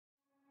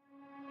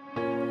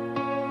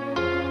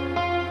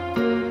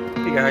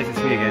Hey guys, it's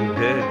me again,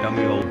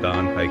 dummy old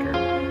Don Piker.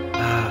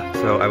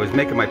 So I was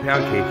making my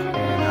pound cake,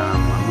 and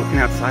I'm looking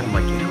outside. I'm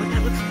like, you know what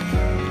that looks like?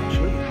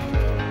 Actually,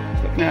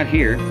 looking out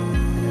here,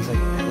 and it's like,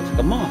 that looks like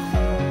a moth.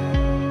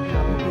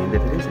 I'll be damned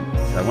if it isn't.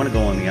 So I want to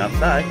go on the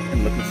outside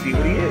and look and see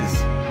what he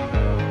is.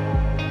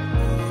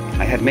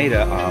 I had made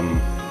another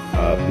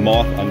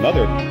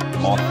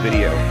moth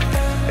video,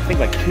 I think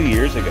like 2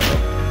 years ago,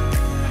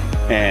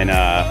 and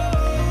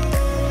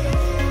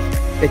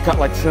it got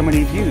like so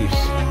many views.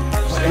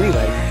 But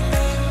anyway,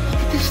 look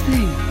at this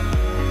thing.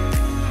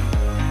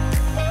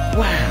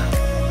 Wow.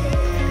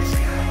 Look at this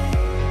guy.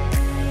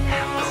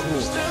 How cool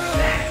is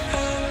that?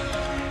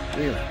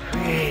 Really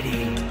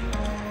pretty.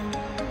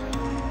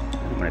 I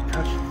don't want to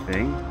touch the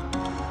thing,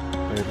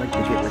 but I'd like to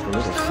get like a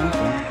little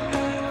something.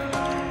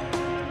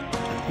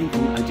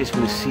 I just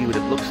want to see what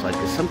it looks like,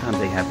 because sometimes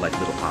they have like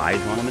little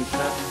eyes on them and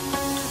stuff.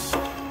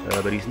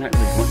 But he's not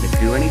really wanting to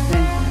do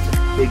anything. It's a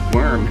big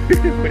worm,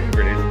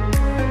 whatever it is.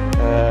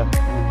 I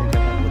think I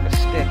have like a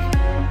stick.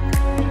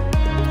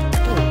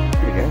 Oh,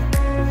 here we go.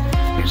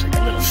 There's like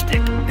a little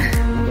stick.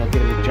 Maybe I'll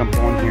get him to jump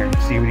on here and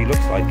see what he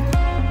looks like.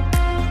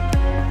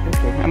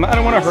 Okay. I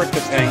don't want to hurt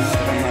the thing,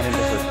 because I'm not into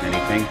hurting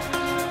anything.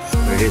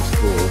 But it is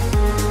cool.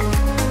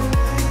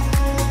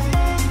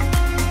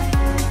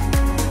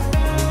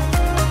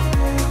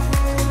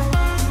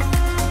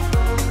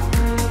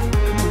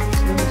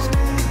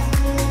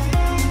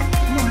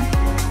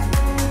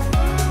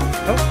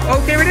 Oh,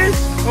 there it is!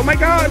 Oh my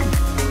god!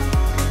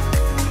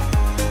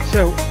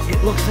 So,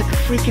 it looks like a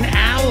freaking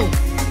owl!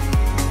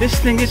 This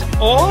thing is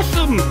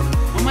awesome!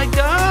 Oh my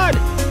god!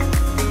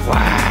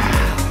 Wow!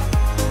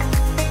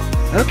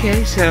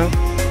 Okay, so,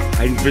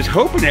 I was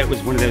hoping it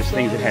was one of those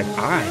things that had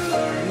eyes.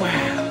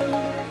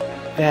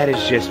 Wow! That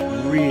is just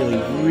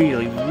really,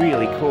 really,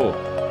 really cool.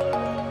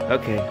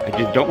 Okay, I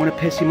just don't want to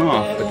piss him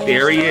off, but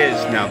there he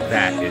is! Now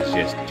that is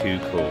just too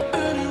cool.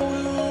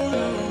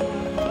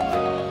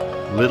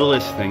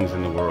 Littlest things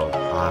in the world.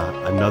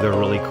 Another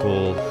really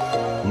cool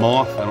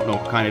moth. I don't know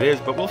what kind it is,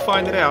 but we'll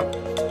find it out.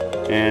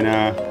 And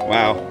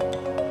wow,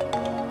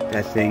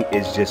 that thing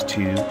is just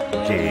too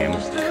damn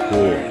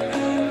cool.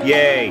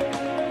 Yay!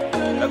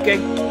 Okay,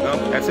 well,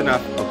 that's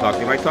enough. I'll talk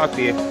to you when I talk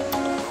to you.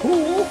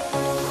 Cool,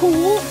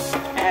 cool,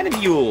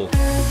 animule.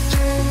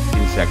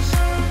 Insects.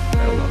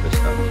 I love this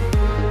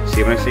stuff. See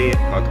you when I see you.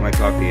 Talk to you when I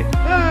talk to you.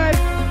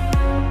 Bye!